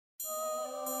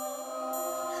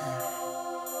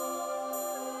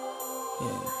Yeah.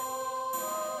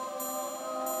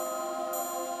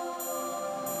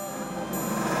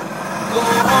 Go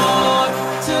on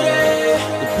today.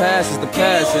 The past is the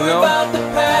past, you know? About the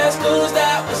past, lose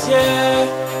that was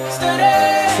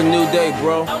yesterday. It's a new day,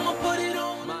 bro. I'ma put it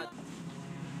on my...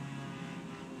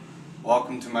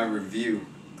 Welcome to my review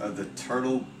of the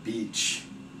Turtlebeach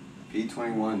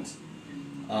P21s.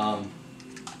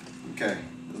 Okay,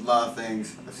 there's a lot of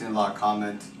things. I've seen a lot of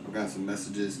comments. I've gotten some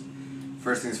messages.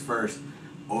 First things first,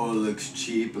 oh, it looks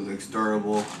cheap, it looks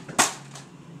durable.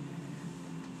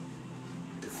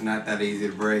 It's not that easy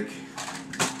to break.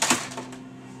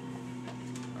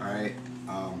 Alright,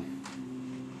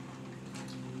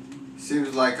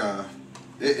 seems like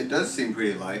it does seem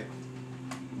pretty light,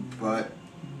 but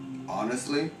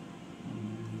honestly,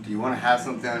 do you want to have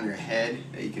something on your head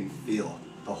that you can feel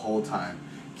the whole time?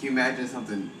 Can you imagine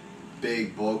something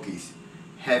big, bulky,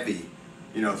 heavy,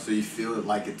 you know, so you feel it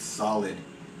like it's solid?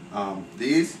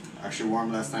 These actually wore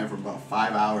them last night for about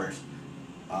 5 hours,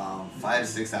 5 to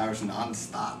 6 hours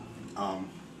non-stop.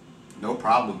 No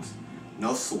problems,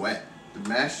 no sweat. The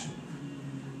mesh,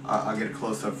 I'll get a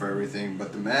close-up for everything,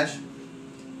 but the mesh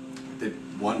did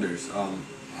wonders.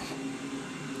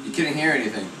 You couldn't hear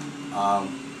anything.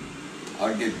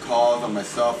 I'll get calls on my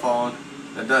cell phone.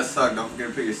 That does suck. Don't forget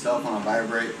to put your cell phone on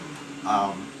vibrate.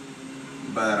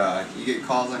 But you get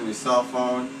calls on your cell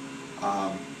phone.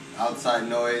 Outside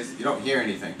noise. You don't hear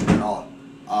anything at all.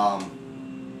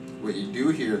 What you do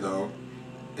hear though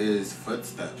is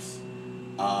footsteps.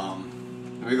 Let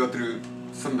me go through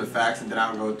some of the facts, and then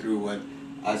I'll go through what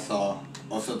I saw.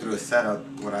 Also through a setup,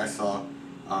 what I saw,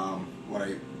 what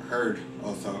I heard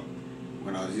also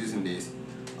when I was using these.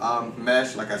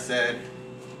 Mesh, like I said,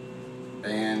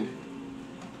 band,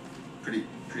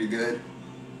 pretty good.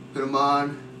 Put them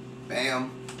on, bam.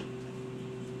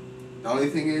 The only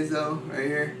thing is though, right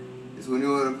here, is when you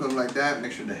want to put them like that,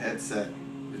 make sure the headset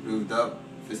is moved up.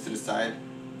 If it's to the side,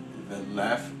 the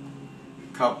left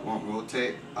cup won't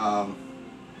rotate.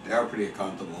 They are pretty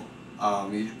comfortable.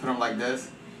 You just put them like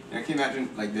this. You know, can you imagine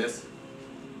like this?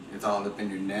 It's all up in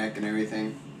your neck and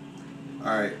everything.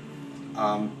 Alright.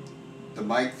 The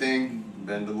mic thing,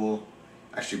 bendable,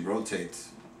 actually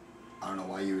rotates. I don't know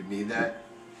why you would need that.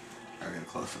 I'll get a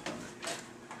close up on it.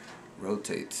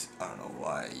 Rotates. I don't know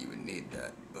why you would need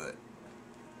that, but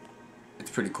it's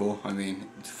pretty cool. I mean,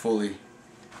 it's fully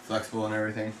flexible and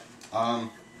everything.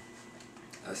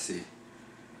 Let's see.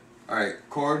 Alright,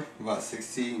 cord, about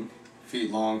 16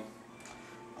 feet long.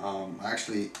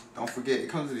 Actually, don't forget, it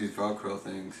comes with these Velcro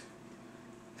things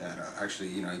that actually,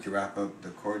 you know, you can wrap up the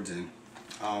cords in.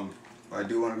 What I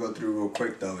do want to go through real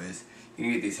quick though is,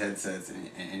 you get these headsets and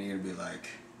you're going to be like,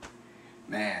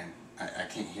 man, I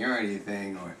can't hear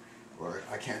anything, or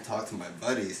I can't talk to my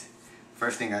buddies.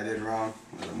 First thing I did wrong,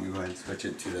 let me go ahead and switch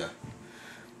it to the,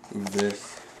 move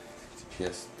this to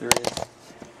PS3.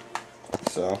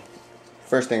 So,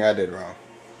 first thing I did wrong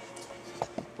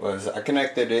was I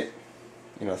connected it.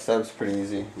 You know, setup's pretty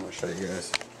easy. I'm gonna show you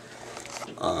guys.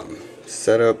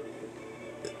 Setup.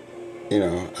 You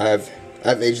know, I have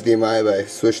HDMI, but I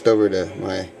switched over to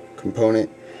my component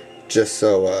just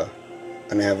so I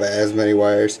don't have as many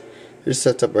wires. It just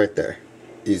sets up right there,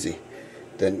 easy.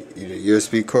 Then your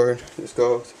USB cord just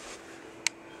goes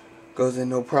in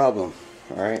no problem.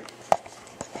 All right.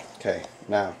 Okay.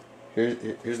 Now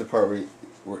here's the part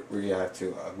where you have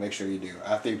to make sure you do.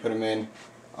 After you put them in,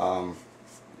 of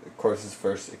course, this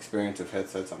first experience of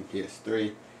headsets on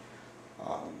PS3.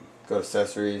 Go to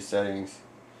accessories, settings,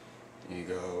 and you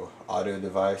go audio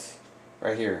device.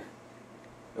 Right here,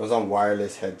 it was on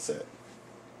wireless headset.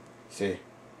 See?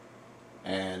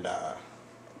 And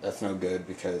that's no good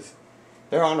because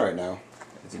they're on right now.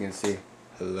 As you can see,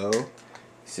 hello.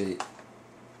 See,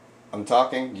 I'm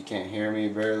talking, you can't hear me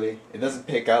barely. It doesn't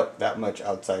pick out that much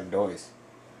outside noise.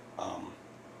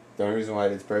 The only reason why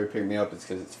it's barely picking me up is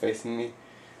because it's facing me.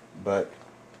 But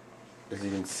as you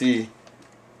can see,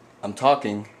 I'm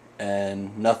talking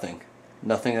and nothing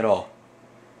at all.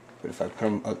 But if I put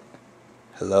them up,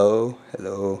 hello,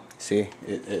 see,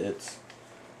 it's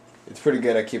pretty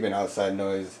good at keeping outside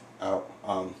noise out.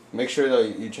 Make sure though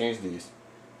you change these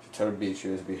to Turtlebeach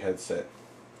USB headset.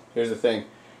 Here's the thing,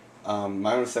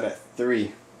 mine was set at 3.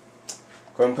 Go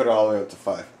ahead and put it all the way up to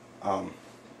 5.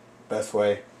 Best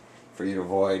way for you to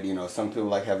avoid, you know, some people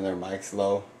like having their mics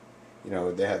low. You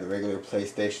know, they have the regular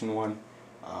PlayStation one.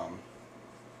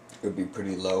 It would be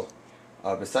pretty low.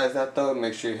 Besides that though,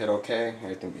 make sure you hit OK,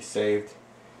 everything be saved,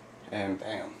 and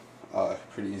bam,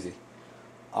 pretty easy.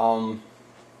 Now,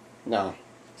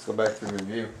 let's go back to the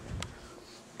review.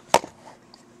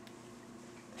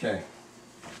 Okay.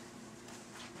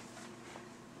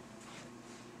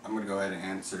 I'm gonna go ahead and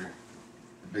answer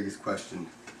the biggest question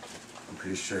I'm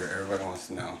pretty sure everybody wants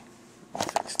to know. I'll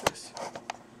fix this.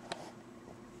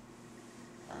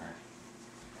 Alright.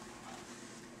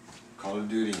 Call of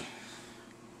Duty.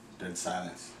 Dead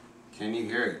silence. Can you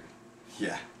hear it?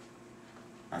 Yeah.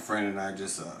 My friend and I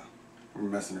just we were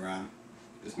messing around.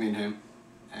 Just me and him.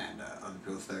 And other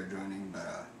people started joining,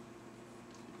 but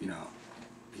you know,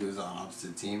 he was on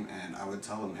opposite team, and I would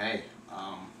tell him, hey,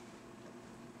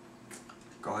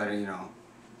 go ahead and, you know,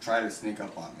 try to sneak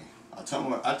up on me. I told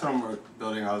him what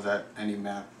building I was at, any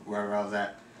map, wherever I was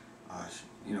at,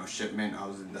 you know, shipment, I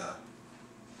was in the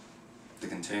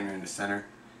container in the center,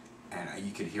 and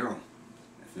you could hear him.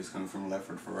 If it was coming from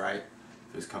left or from right,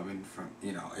 if it was coming from,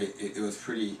 you know, it was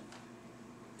pretty,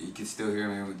 you could still hear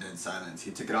me with dead silence.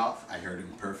 He took it off, I heard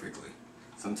him perfectly.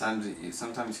 Sometimes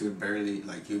he would barely,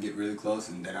 like, he would get really close,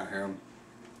 and then I hear him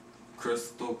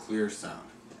crystal clear sound.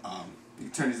 You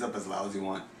can turn these up as loud as you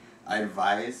want. I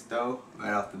advise, though,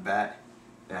 right off the bat,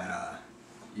 that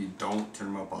you don't turn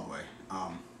them up all the way.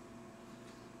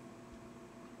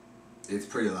 It's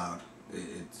pretty loud.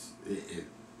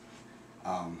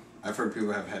 I've heard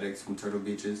people have headaches from Turtle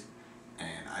Beaches,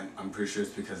 and I'm pretty sure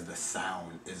it's because the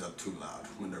sound is up too loud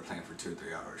when they're playing for 2 or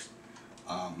 3 hours.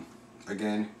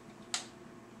 Again,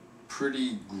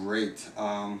 pretty great.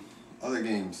 Other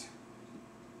games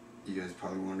you guys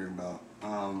probably wondering about.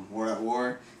 War at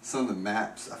War, some of the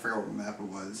maps, I forgot what map it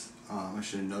was. I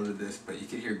should have noted this, but you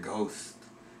could hear Ghost.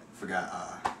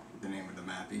 Forgot the name of the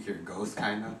map. You could hear Ghost,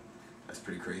 kinda. That's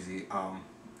pretty crazy.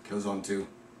 Killzone 2,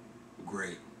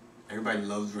 great. Everybody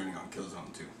loves running on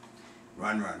Killzone 2.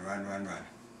 Run.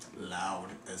 Loud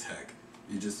as heck.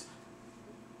 You just,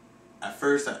 at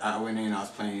first I went in, I was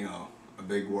playing, you know, a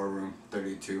big war room,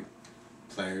 32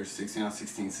 players, 16 on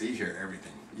 16, so you hear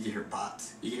everything. You can hear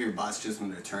bots. You can hear bots just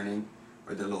when they're turning,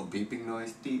 or their little beeping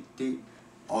noise, deep.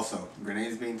 Also,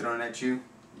 grenades being thrown at you,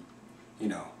 you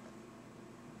know,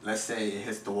 let's say it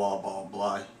hits the wall, blah,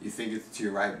 blah, you think it's to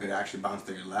your right, but it actually bounced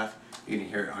to your left, you can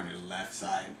hear it on your left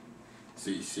side.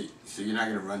 So you're not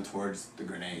gonna run towards the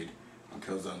grenade on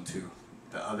Killzone 2.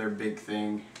 The other big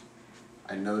thing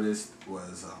I noticed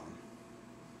was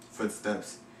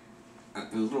footsteps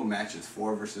in little matches,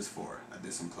 4 versus 4. I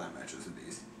did some clan matches with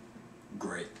these.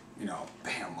 Great, you know,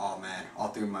 bam, oh man, all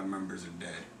 3 of my members are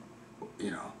dead.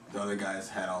 You know, the other guys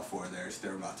had all 4 of theirs,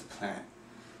 they're about to plant.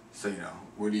 So, you know,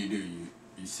 what do? You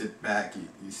sit back,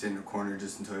 you sit in the corner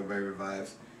just until everybody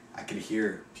revives. I could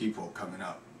hear people coming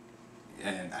up,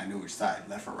 and I knew which side,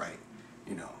 left or right.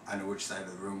 You know, I know which side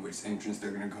of the room, which entrance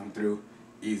they're gonna come through.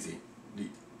 Easy. The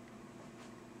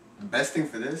best thing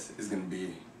for this is gonna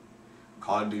be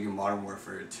Call of Duty Modern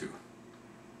Warfare 2.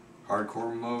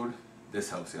 Hardcore mode, this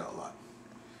helps you out a lot.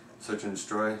 Search and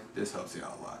Destroy, this helps you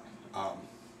out a lot.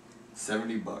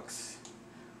 $70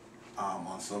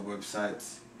 on sub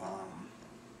websites.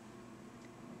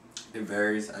 It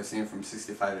varies. I've seen it from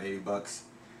 $65 to $80.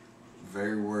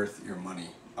 Very worth your money.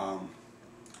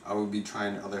 I will be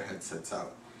trying other headsets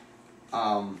out.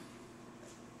 I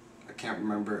can't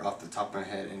remember off the top of my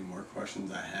head any more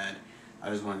questions I had. I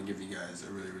just wanted to give you guys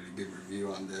a really good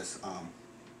review on this.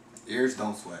 Ears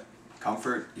don't sweat.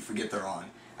 Comfort, you forget they're on.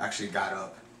 I actually got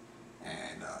up,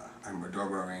 and I remember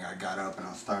doorbell ring. I got up and I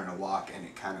was starting to walk, and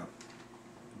it kind of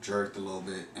jerked a little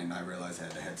bit, and I realized I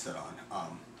had the headset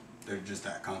on. They're just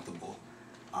that comfortable.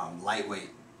 Lightweight.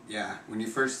 Yeah, when you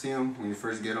first see them, when you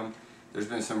first get them, there's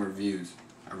been some reviews.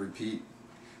 I repeat,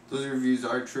 those reviews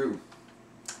are true.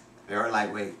 They are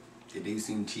lightweight. They do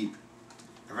seem cheap.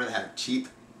 I'd rather have cheap.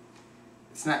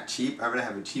 It's not cheap. I'd rather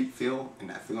have a cheap feel and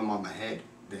not feel them on my head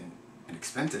than an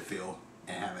expensive feel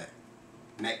and have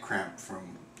a neck cramp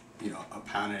from, you know, a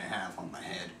pound and a half on my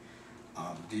head.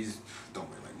 These don't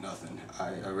weigh like nothing.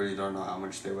 I really don't know how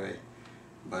much they weigh,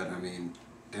 but I mean,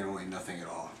 they don't weigh nothing at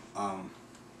all.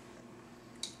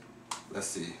 Let's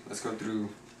see. Let's go through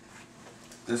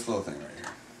this little thing right here.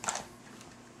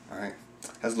 Alright.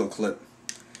 Has a little clip.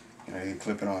 You know, you can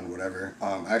clip it on whatever.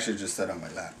 I actually just set it on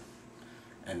my lap.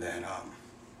 And then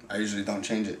I usually don't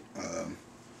change it.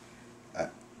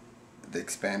 The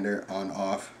expander on,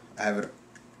 off. I have it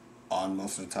on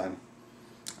most of the time.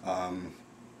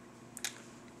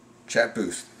 Chat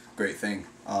boost. Great thing.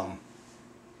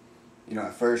 You know,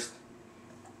 at first,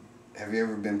 have you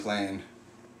ever been playing?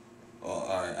 Oh,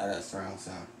 alright, I got surround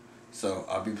sound. So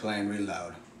I'll be playing really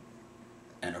loud,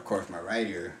 and of course my right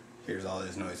ear hears all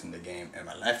this noise in the game, and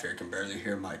my left ear can barely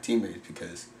hear my teammates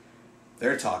because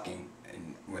they're talking,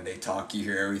 and when they talk you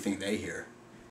hear everything they hear.